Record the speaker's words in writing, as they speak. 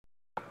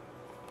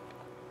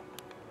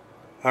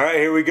All right,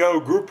 here we go.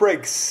 Group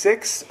break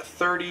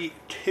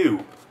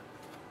 632.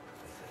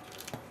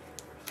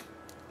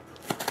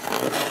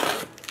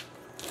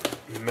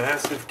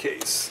 Massive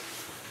case.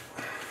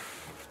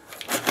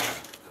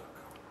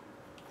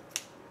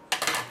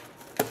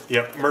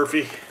 Yep,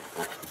 Murphy.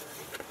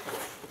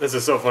 This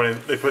is so funny.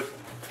 They put,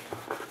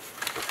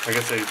 I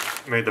guess they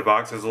made the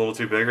boxes a little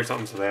too big or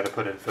something, so they had to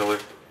put in filler.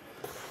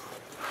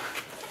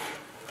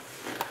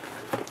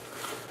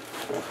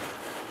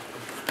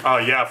 Oh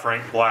yeah,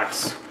 Frank,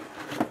 blacks.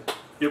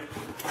 Yep.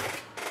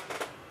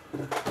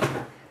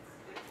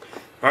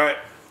 All right.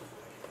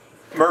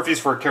 Murphy's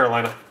for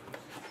Carolina.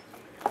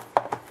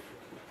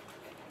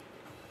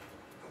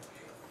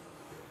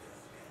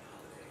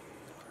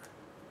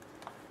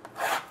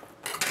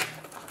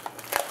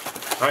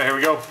 All right, here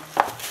we go.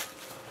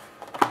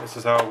 This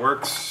is how it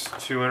works.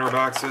 2 inner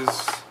boxes,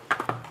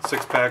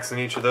 6 packs in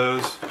each of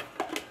those.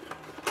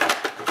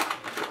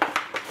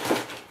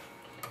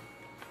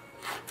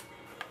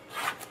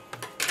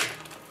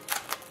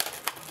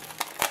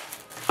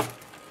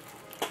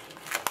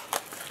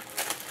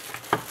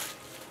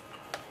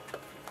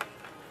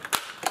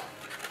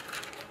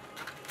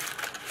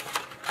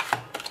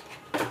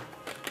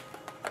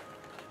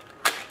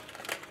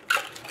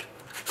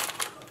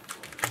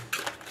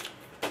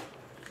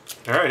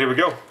 All right, here we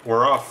go.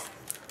 We're off.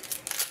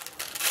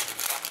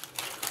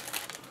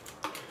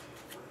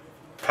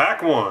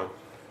 Pack 1.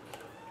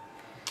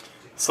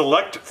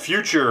 Select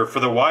Future for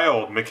the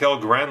Wild,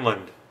 Mikael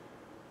Granlund.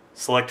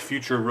 Select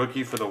Future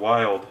rookie for the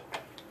Wild.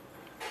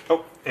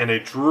 Oh, and a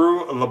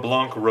Drew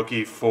LeBlanc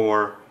rookie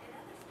for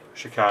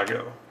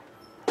Chicago.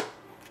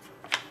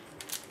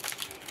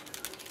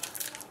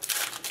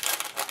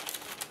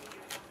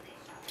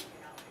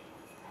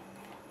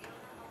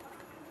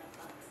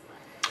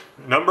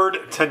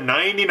 Numbered to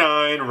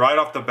 99 right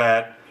off the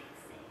bat.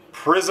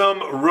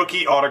 Prism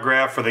rookie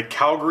autograph for the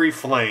Calgary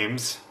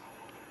Flames,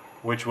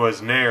 which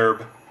was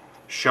Nairb,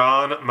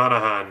 Sean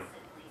Monahan.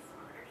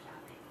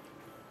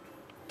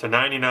 To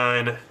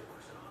 99,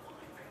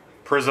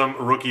 Prism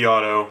rookie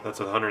auto. That's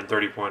a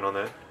 130 point on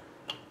that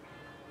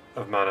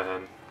of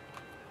Monahan.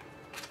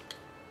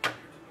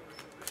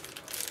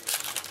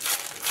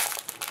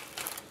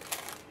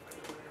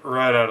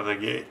 Right out of the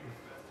gate.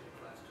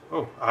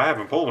 Oh, I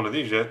haven't pulled one of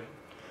these yet.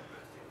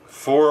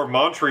 For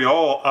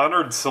Montreal,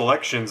 honored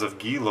selections of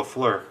Guy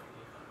Lafleur.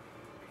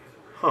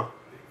 Huh.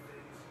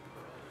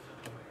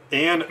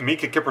 And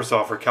Mika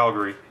Kiprusoff for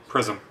Calgary,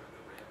 Prism.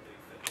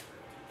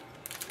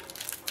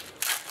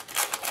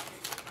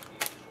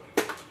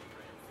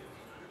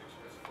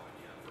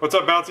 What's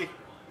up, Bouncy?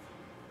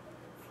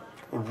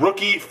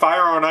 Rookie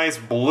Fire on Ice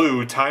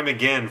Blue, time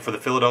again for the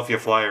Philadelphia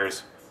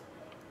Flyers.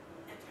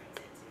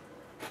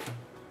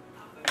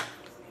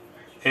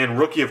 And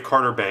rookie of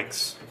Carter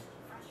Banks.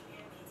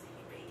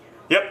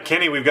 Yep,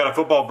 Kenny, we've got a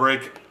football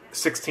break,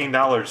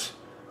 $16,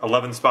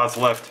 11 spots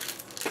left.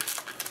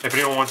 If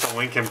anyone wants to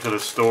link him to the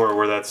store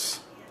where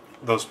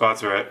those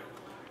spots are at,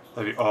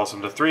 that'd be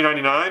awesome. To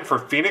 $3.99 for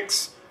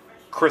Phoenix,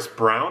 Chris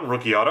Brown,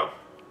 rookie auto.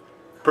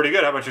 Pretty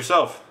good, how about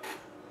yourself?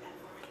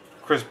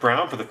 Chris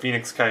Brown for the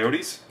Phoenix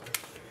Coyotes.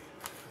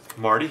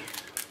 Marty.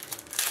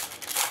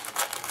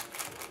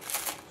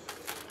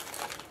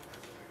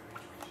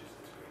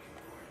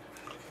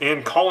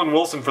 And Colin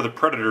Wilson for the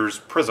Predators,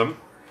 Prism.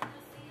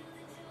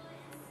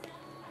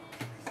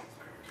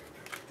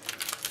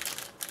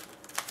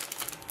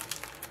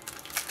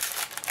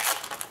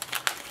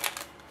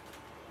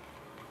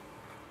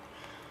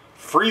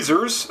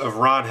 Freezers of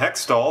Ron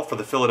Hextall for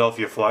the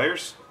Philadelphia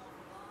Flyers.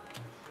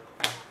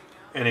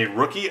 And a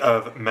rookie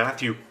of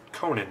Matthew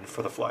Conan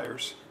for the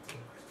Flyers.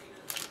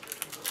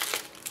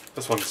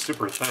 This one's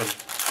super thin.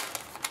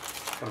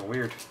 Kind of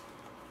weird.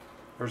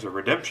 There's a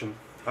redemption.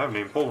 I haven't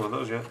even pulled one of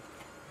those yet.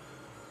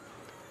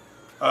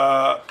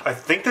 I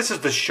think this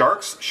is the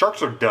Sharks.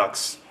 Sharks or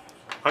Ducks?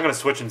 I'm going to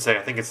switch and say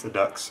I think it's the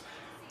Ducks.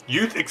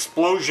 Youth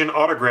Explosion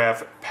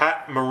autograph,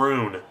 Pat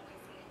Maroon.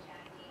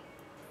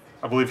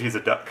 I believe he's a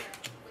Duck.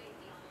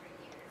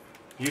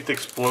 Youth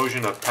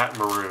Explosion of Pat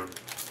Maroon.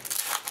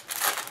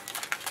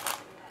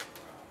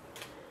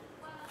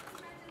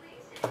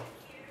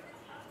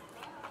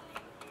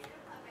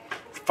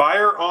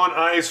 Fire on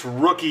Ice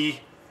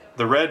rookie,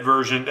 the red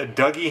version,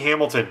 Dougie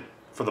Hamilton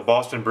for the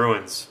Boston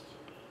Bruins.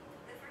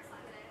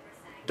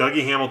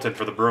 Dougie Hamilton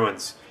for the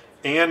Bruins.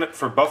 And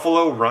for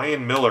Buffalo,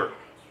 Ryan Miller,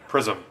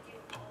 Prism.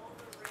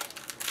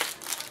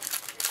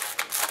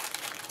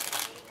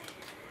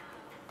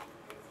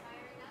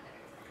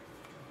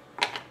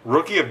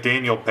 Rookie of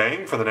Daniel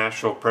Bang for the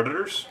Nashville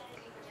Predators.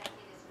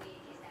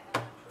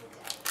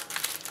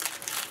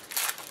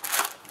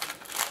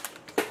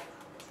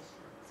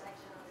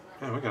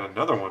 And we got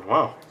another one.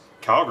 Wow.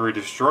 Calgary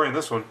destroying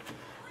this one.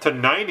 To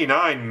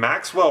 99,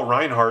 Maxwell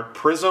Reinhart,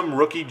 Prism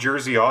rookie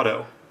jersey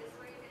auto.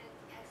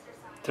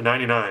 To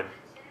 99.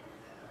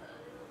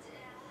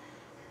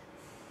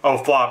 Oh,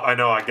 flop. I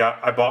know.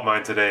 I bought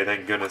mine today.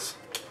 Thank goodness.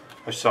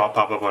 I saw it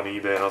pop up on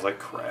eBay and I was like,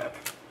 crap.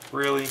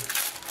 Really?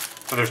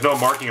 And there's no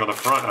marking on the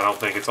front, I don't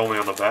think. It's only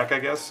on the back, I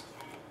guess.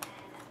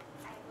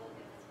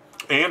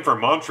 And for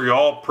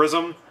Montreal,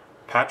 Prism,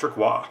 Patrick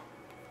Waugh.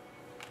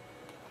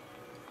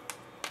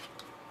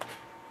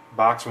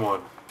 Box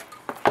 1.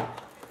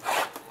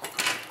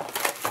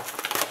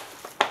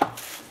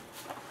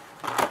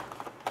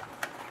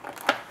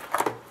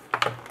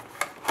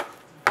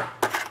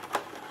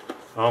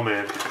 Oh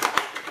man.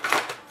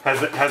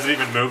 Has it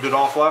even moved at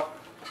all, Flap?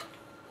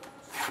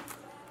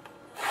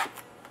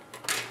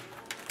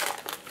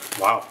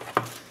 Wow.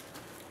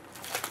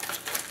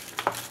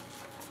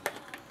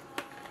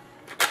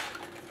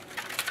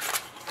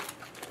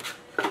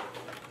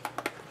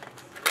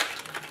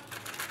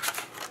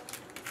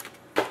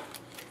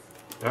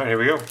 All right, here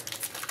we go.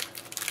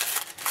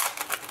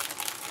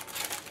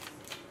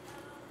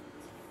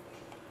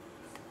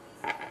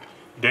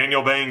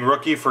 Daniel Bang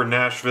rookie for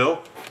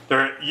Nashville.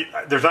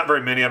 There's not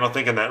very many, I don't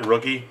think, in that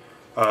rookie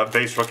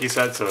base rookie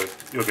set, so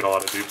you'll get a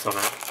lot of dupes on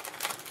that.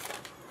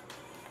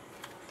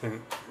 I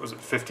think, was it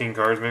 15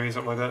 cards, maybe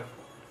something like that?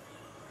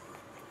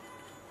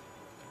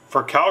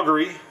 For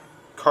Calgary,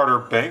 Carter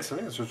Banks. I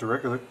think it's just a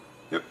regular.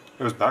 Yep,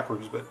 it was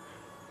backwards, but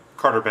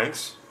Carter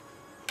Banks.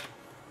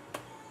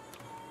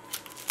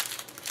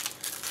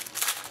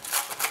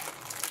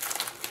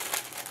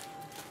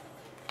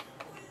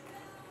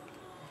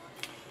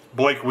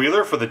 Blake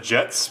Wheeler for the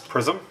Jets,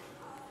 Prism.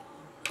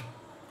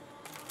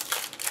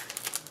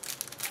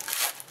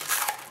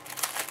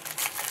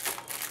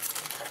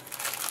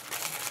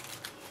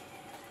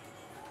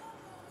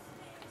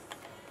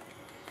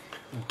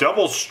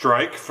 Double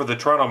strike for the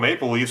Toronto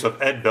Maple Leafs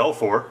of Ed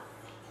Belfour.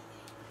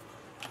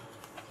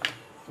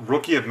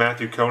 Rookie of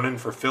Matthew Conan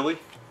for Philly.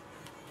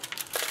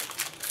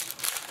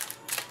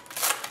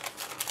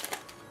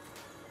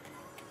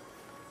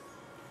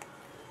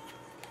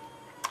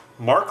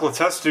 Mark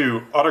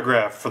Letestu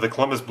autograph for the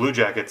Columbus Blue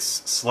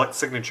Jackets, select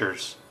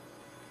signatures.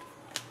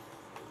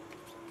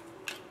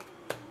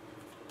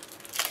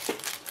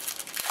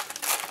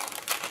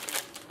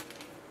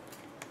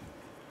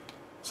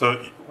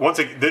 So all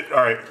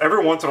right,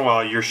 every once in a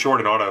while you're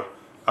short an auto.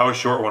 I was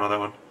short one on that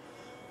one.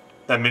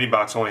 That mini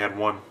box only had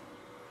one.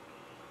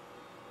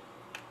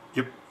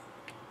 Yep.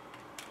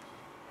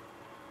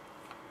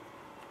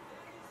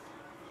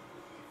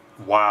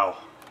 Wow.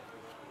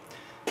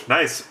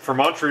 Nice. For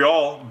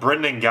Montreal,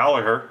 Brendan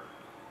Gallagher,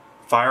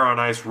 Fire on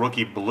Ice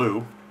rookie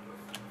blue,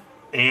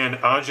 and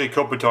Anze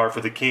Kopitar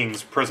for the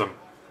Kings, Prism.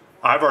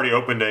 I've already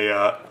opened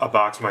a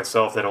box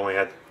myself that only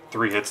had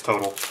 3 hits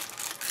total,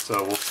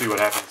 so we'll see what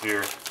happens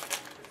here.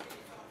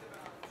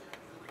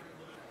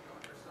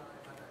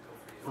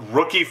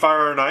 Rookie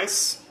Fire on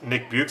Ice,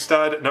 Nick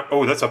Bukestad. No,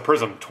 oh, that's a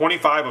Prism.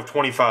 25 of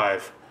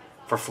 25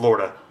 for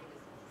Florida.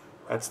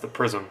 That's the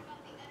Prism.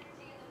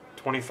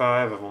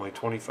 25 of only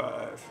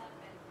 25.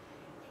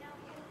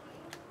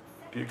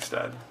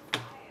 Bukestad.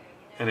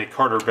 And a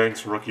Carter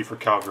Banks rookie for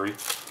Calgary.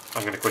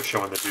 I'm going to quit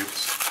showing the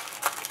dupes.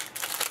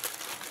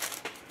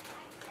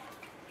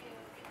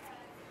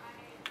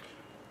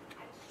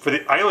 For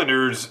the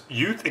Islanders,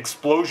 Youth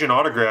Explosion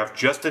autograph,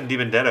 Justin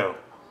DiBenedetto.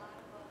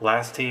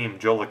 Last team,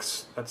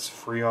 Jolix. That's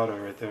free auto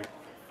right there.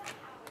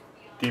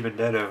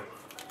 DiBenedetto.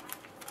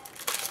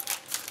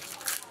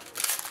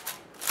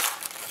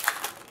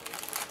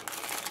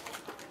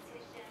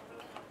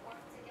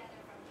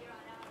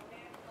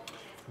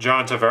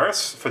 John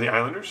Tavares for the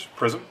Islanders,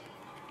 Prism.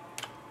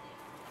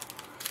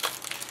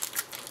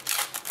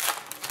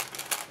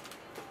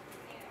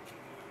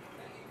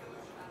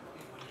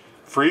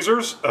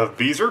 Freezers of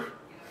Beezer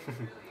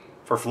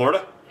for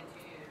Florida.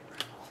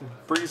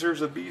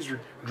 Freezers of Beezer.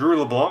 Drew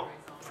LeBlanc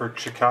for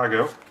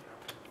Chicago.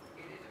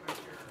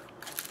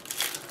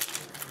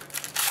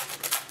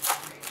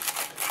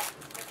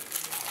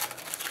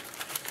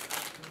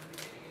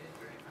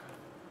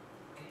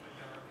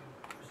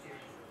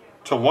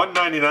 To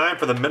 199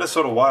 for the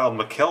Minnesota Wild,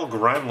 Mikael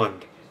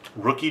Granlund,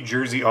 rookie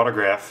jersey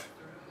autograph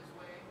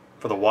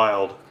for the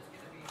Wild.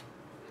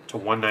 To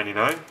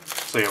 199.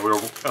 So yeah,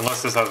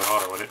 unless this has an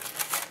auto in it,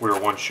 we were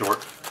one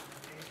short.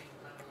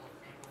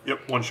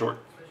 Yep, one short.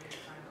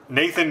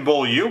 Nathan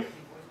Beaulieu,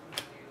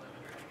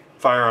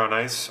 Fire on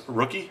Ice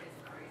rookie,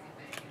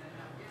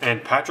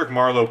 and Patrick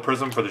Marleau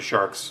Prism for the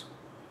Sharks.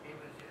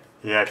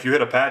 Yeah, if you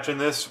hit a patch in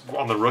this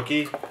on the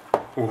rookie,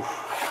 ooh,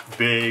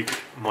 big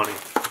money.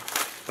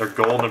 They're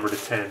gold number to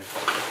 10.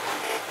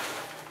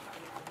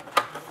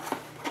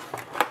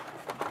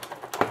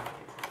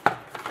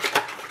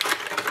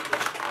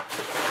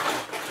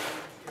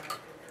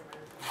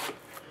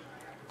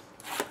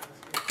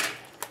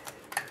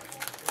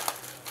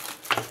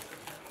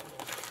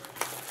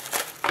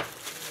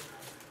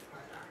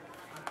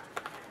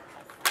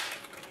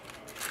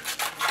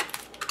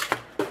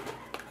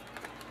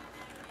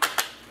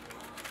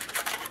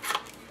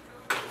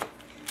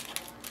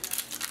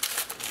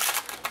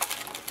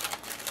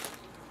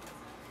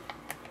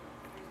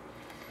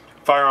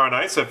 Fire on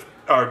Ice of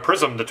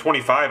Prism to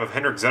 25 of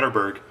Henrik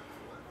Zetterberg.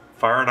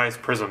 Fire on Ice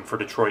Prism for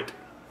Detroit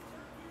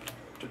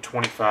to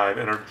 25,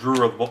 and a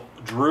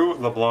Drew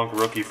LeBlanc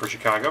rookie for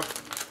Chicago.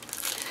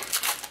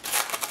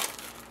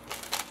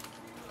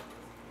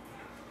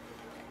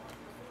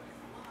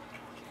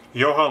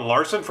 Johan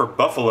Larsson for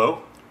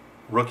Buffalo.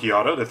 rookie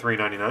auto to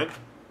 399.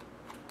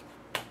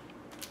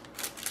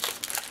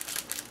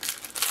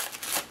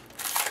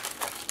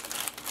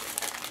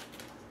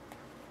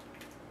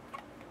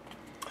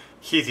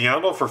 Keith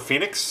Yandel for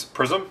Phoenix,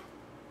 Prism.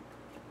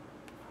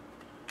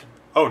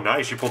 Oh,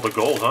 nice. You pulled the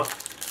gold, huh?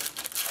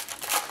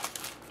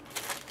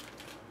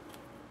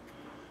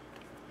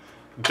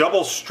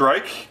 Double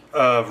strike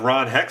of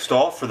Ron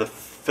Hextall for the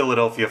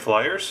Philadelphia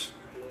Flyers.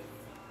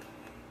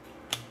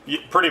 Yeah,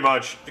 pretty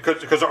much,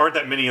 because there aren't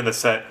that many in the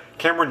set.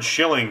 Cameron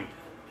Schilling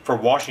for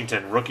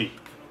Washington, rookie.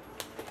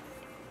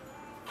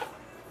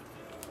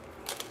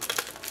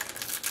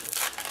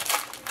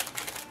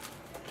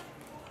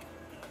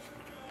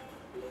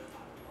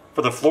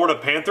 For the Florida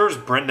Panthers,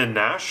 Brendan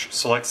Nash,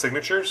 select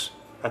signatures.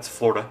 That's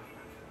Florida.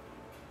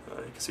 You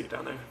can see it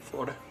down there,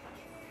 Florida.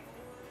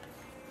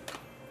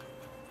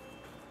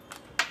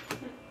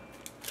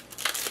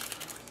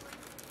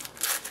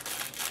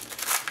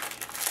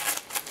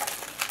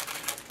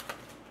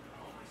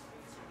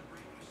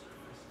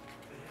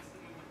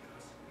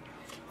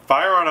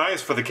 Fire on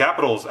Ice for the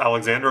Capitals,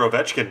 Alexander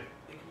Ovechkin.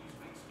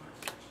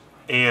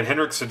 And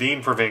Henrik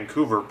Sedin for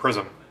Vancouver,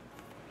 Prism.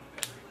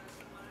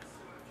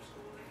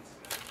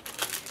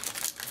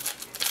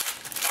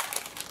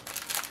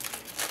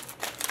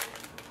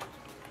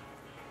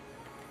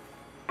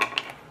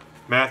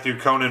 Matthew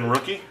Conan,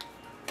 rookie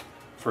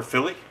for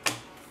Philly.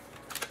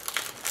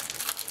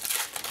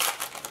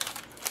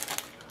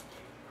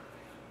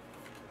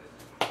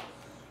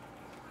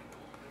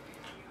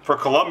 For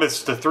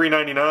Columbus to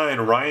 399,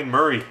 Ryan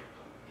Murray,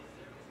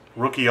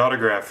 rookie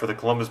autograph for the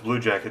Columbus Blue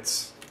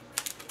Jackets.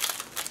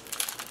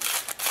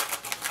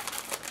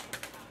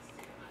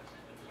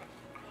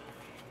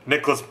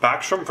 Nicholas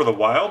Backstrom for the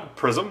Wild,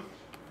 Prism.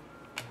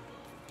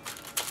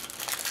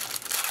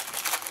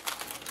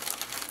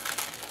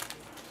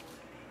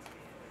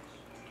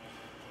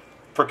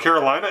 For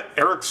Carolina,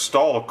 Eric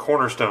Stahl,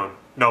 cornerstone.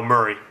 No,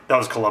 Murray. That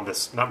was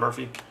Columbus, not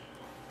Murphy.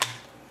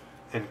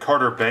 And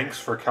Carter Banks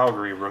for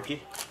Calgary,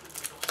 rookie.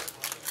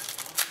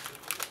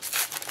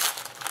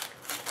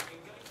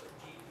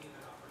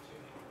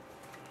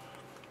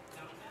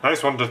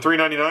 Nice one to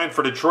 399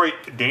 for Detroit,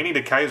 Danny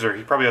DeKeyser.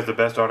 He probably has the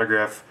best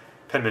autograph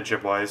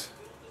penmanship-wise.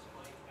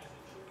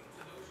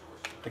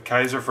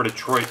 DeKeyser for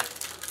Detroit,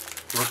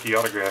 rookie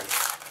autograph.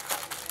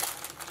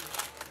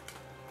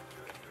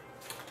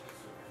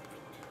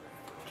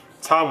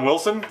 Tom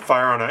Wilson,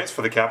 Fire on Ice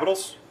for the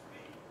Capitals.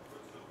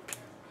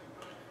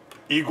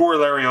 Igor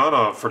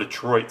Larionov for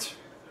Detroit,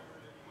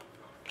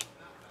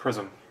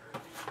 Prism.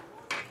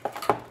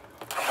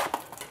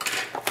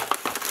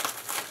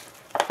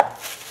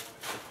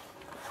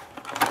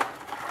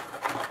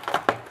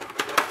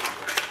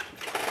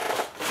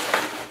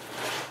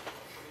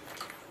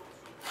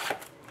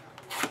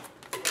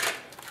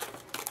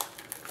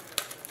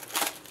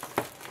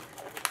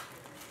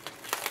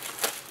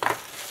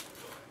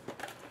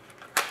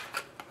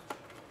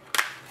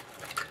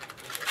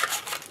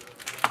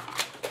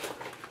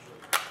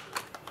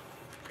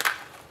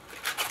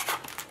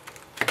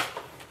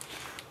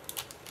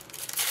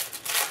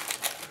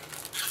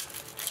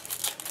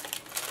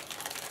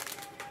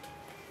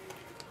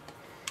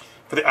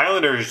 For the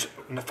Islanders,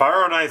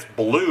 Fire on Ice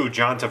blue,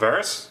 John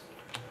Tavares.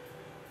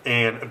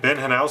 And Ben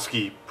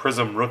Hanowski,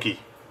 Prism rookie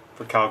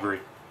for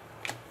Calgary.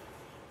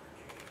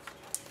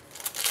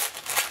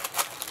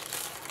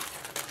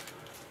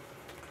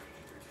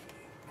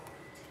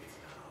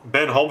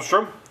 Ben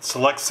Holmstrom,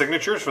 select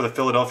signatures for the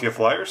Philadelphia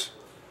Flyers.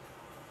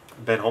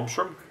 Ben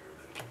Holmstrom.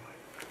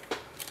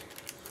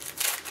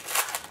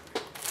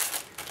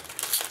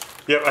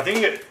 Yep, I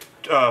think you get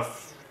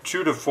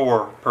 2 to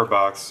 4 per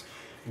box.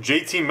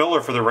 JT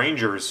Miller for the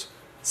Rangers,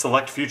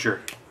 select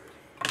future,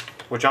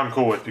 which I'm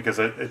cool with because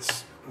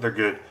they're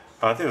good.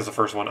 I think that's the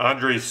first one.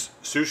 Andres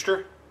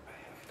Suster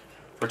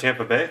for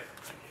Tampa Bay,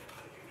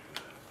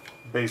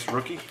 base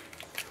rookie.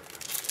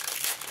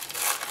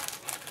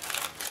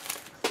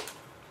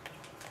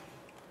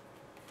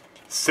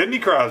 Sidney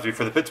Crosby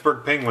for the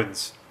Pittsburgh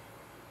Penguins,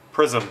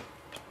 Prism.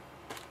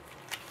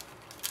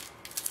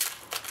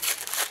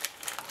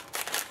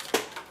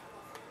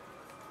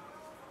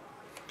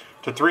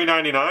 To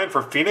 399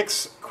 for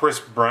Phoenix, Chris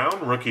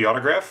Brown, rookie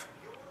autograph.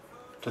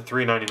 To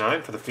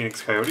 399 for the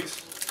Phoenix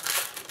Coyotes.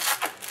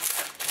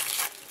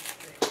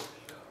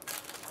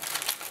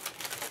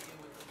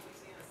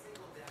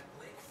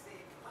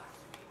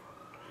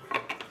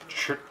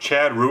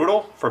 Chad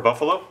Ruhwedel for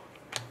Buffalo,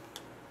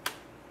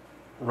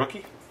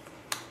 rookie.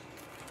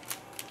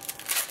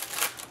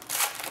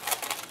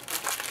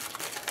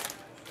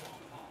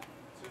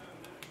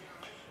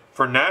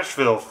 For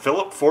Nashville,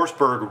 Philip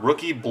Forsberg,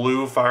 rookie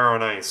blue, Fire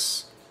on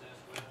Ice.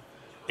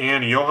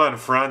 And Johan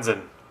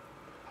Franzen.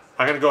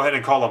 I'm going to go ahead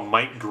and call a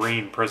Mike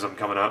Green Prism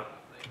coming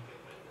up.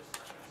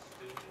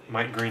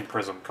 Mike Green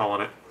Prism,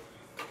 calling it.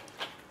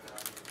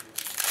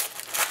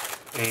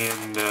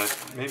 And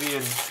maybe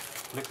in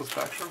Nicholas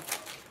Backstrom.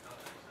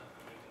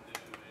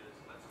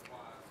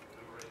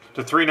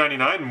 To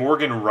 399,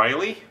 Morgan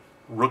Riley,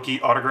 rookie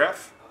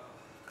autograph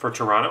for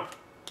Toronto.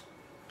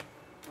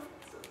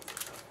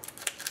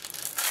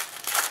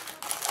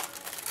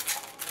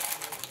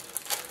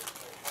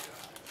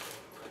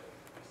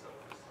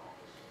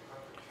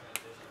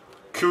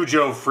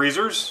 Cujo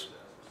Freezers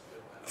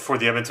for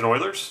the Edmonton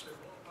Oilers.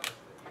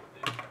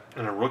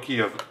 And a rookie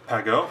of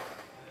Pago.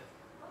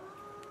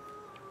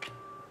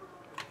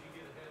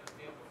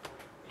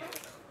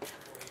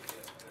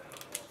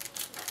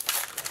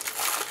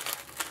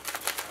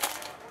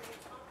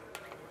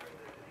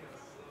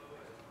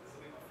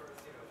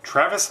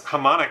 Travis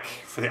Hamonic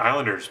for the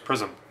Islanders,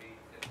 Prism.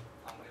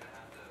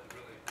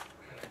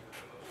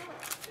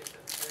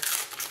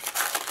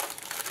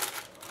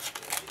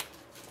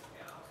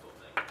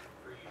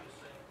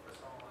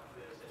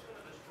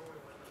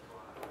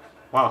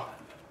 Wow.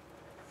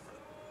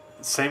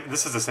 Same.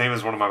 This is the same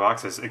as one of my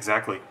boxes,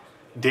 exactly.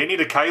 Danny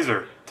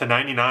DeKeyser to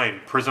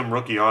 99, Prism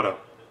rookie auto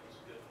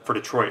for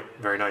Detroit.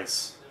 Very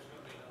nice.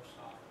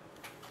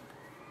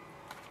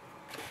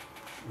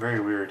 Very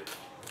weird.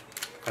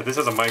 This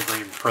has a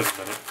migraine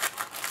prism in it.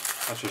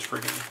 That's just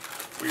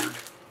freaking weird.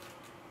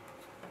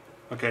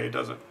 Okay, it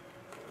doesn't.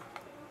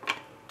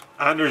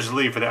 Anders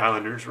Lee for the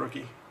Islanders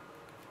rookie.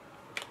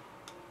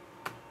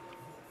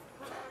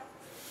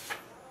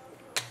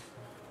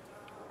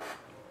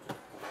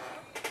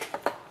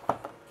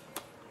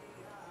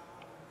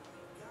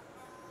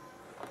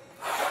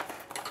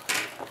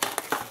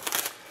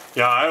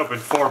 Yeah, I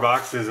opened 4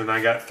 boxes and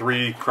I got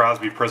 3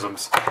 Crosby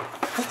prisms.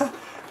 I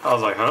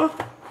was like, huh?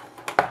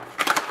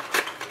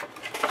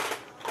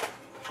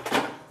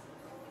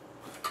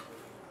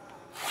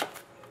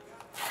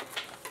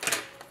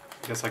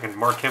 Guess I can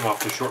mark him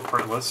off the short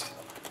print list.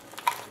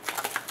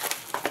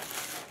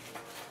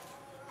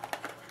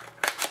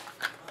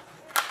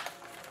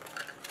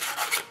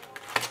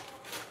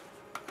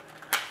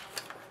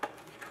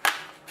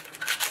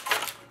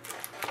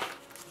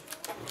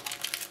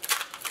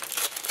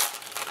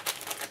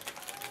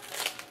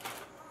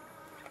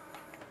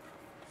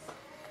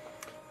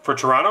 For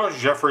Toronto,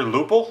 Jeffrey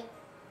Lupel,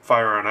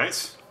 Fire on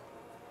Ice.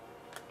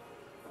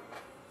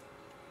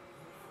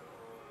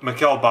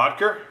 Mikhail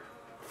Bodker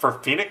for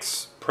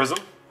Phoenix, Prism.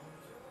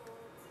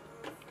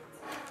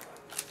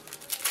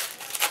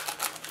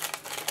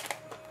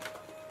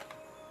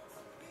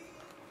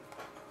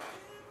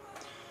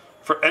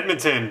 For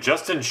Edmonton,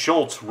 Justin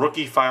Schultz,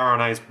 rookie Fire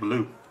on Ice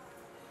blue.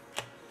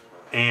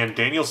 And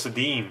Daniel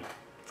Sedin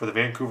for the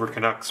Vancouver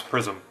Canucks,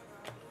 Prism.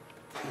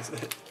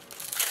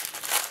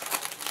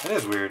 That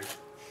is weird.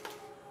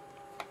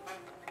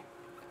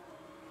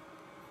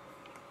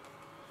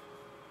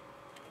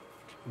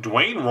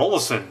 Dwayne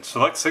Rollison,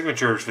 select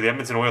signatures for the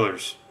Edmonton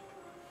Oilers.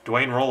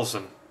 Dwayne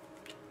Rollison.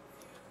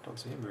 Don't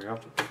see him very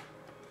often.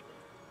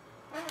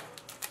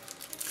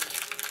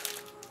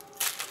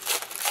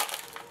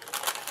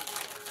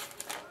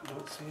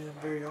 Don't see him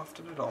very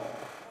often at all.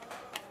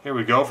 Here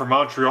we go for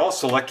Montreal.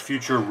 Select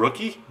future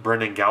rookie,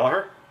 Brendan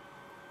Gallagher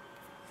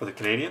for the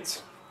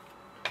Canadiens.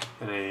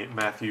 And a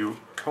Matthew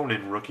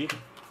Conan rookie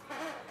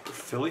for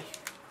Philly.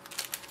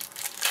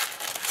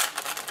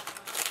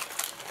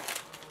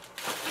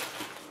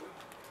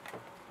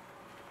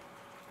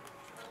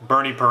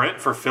 Bernie Parent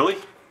for Philly,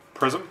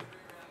 Prism.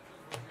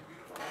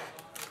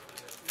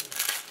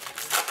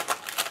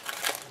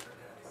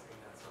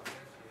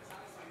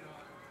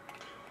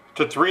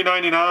 To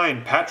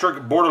 399,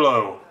 Patrick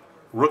Bordelot,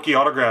 rookie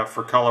autograph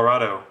for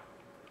Colorado.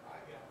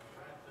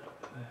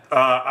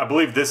 I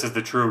believe this is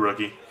the true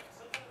rookie.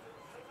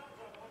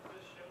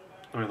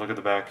 Let me look at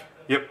the back.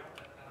 Yep.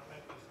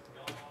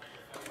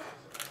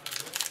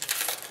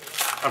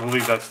 I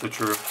believe that's the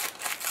true.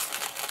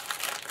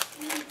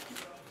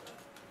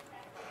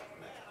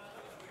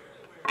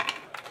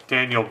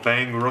 Daniel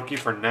Bang, rookie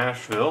for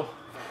Nashville.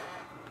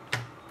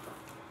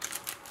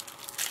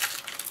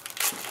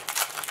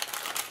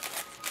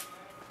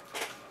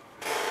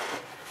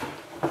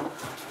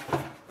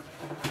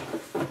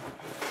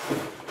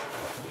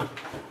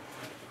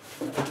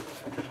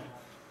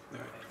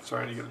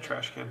 Sorry, I need to get a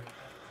trash can.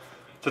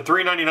 To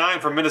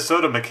 399 from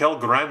Minnesota, Mikael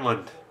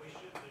Granlund,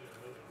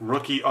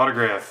 rookie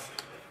autograph.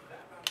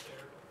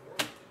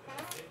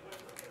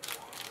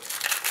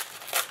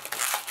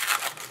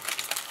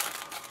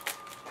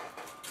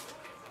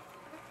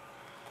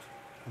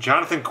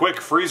 Jonathan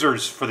Quick,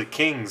 freezers for the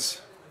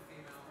Kings.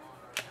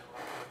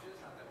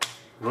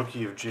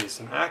 Rookie of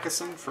Jason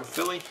Akeson for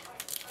Philly.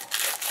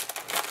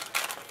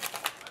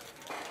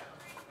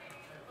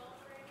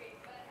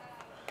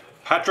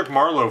 Patrick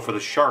Marleau for the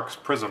Sharks,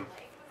 Prism.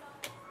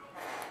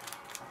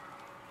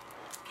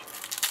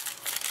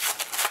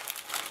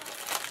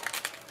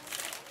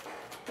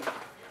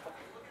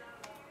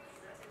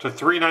 To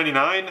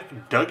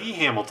 399, Dougie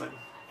Hamilton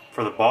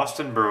for the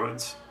Boston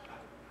Bruins.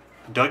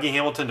 Dougie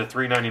Hamilton to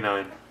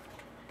 399.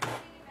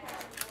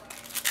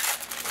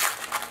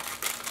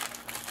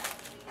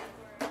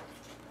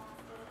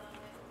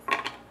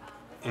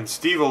 And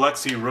Steve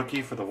Alexi,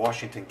 rookie for the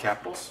Washington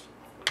Capitals.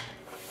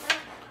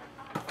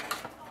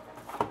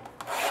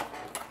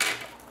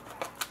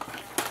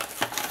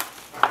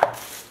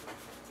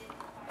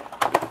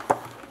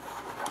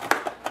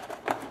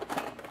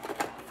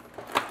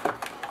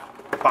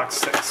 Box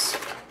 6.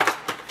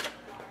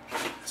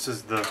 This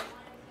is the,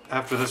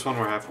 after this one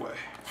we're halfway.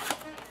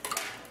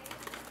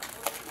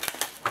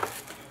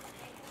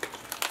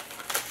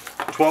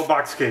 12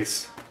 box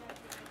case.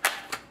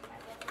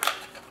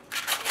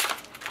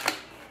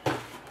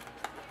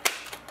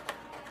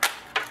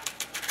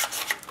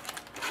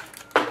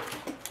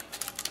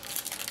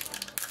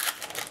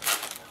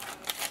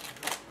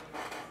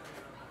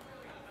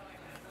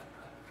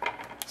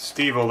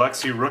 Steve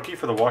Alexi rookie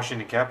for the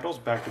Washington Capitals,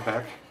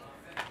 back-to-back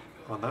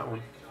on that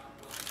one.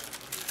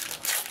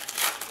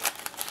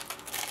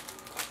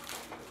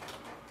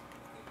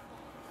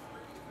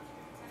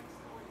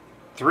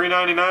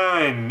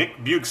 $3.99, Nick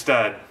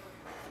Bjugstad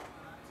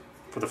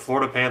for the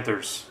Florida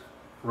Panthers,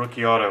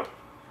 rookie auto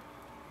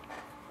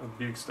of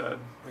Bjugstad.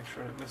 Make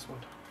sure I didn't miss one.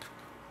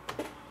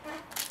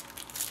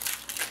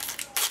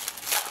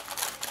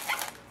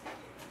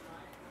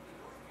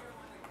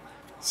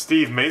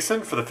 Steve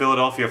Mason for the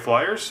Philadelphia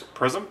Flyers,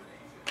 Prism.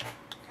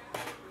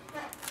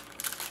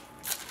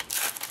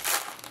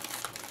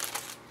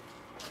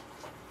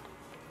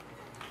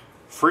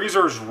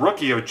 Freezer's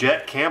rookie of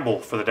Jet Campbell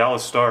for the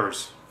Dallas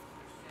Stars.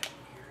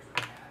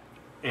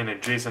 And a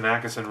Jason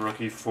Atkinson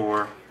rookie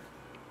for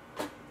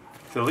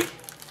Philly.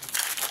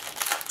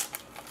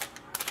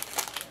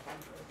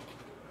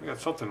 We got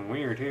something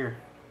weird here.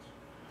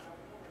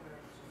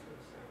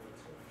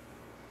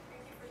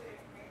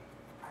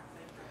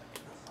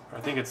 I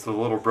think it's the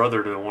little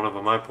brother to one of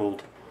them I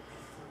pulled.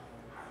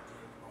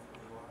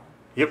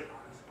 Yep.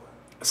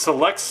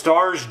 Select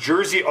Stars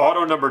jersey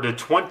auto number to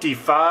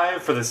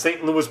 25 for the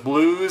St. Louis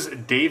Blues,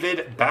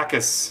 David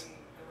Backes.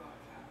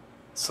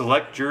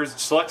 Select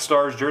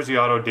Stars jersey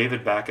auto,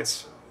 David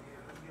Backes.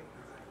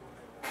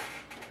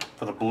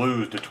 For the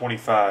Blues to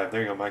 25.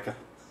 There you go, Micah.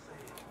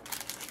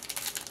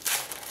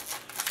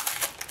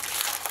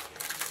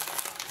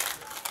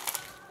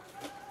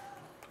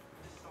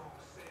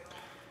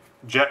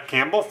 Jet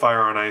Campbell,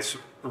 Fire on Ice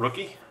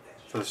rookie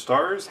for the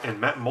Stars, and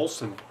Matt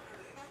Molson,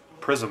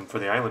 Prism for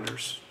the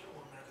Islanders.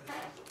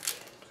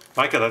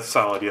 Micah, that's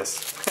solid, yes.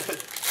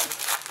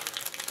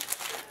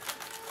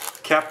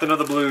 Captain of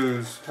the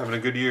Blues, having a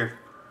good year.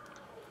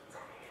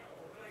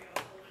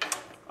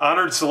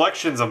 Honored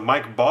selections of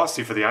Mike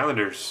Bossy for the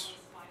Islanders.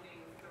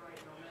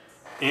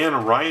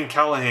 And Ryan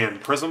Callahan,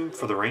 Prism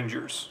for the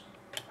Rangers.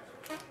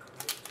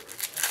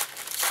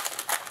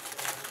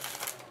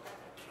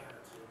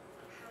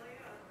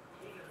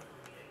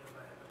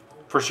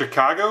 For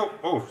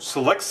Chicago,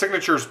 select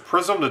signatures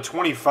Prism to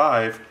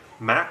 25,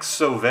 Max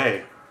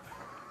Sauvé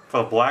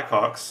for the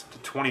Blackhawks to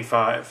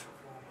 25.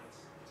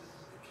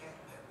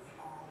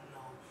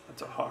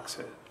 That's a Hawks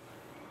hit.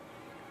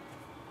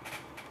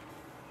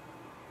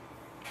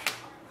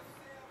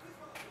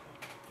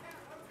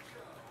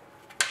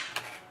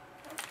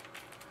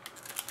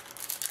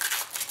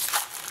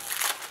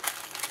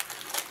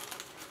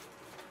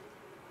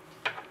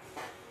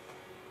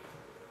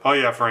 Oh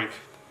yeah, Frank.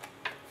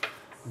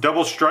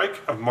 Double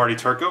strike of Marty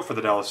Turco for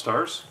the Dallas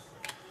Stars.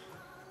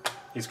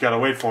 He's got to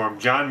wait for him.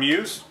 John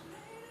Muse.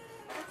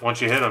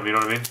 Once you hit him, you know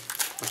what I mean?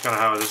 That's kind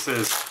of how this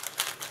is.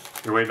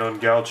 You're waiting on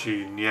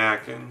Galchi,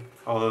 Nyak, and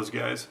all those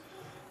guys.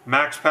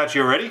 Max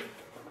Pacioretty.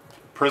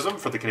 Prism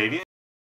for the Canadiens.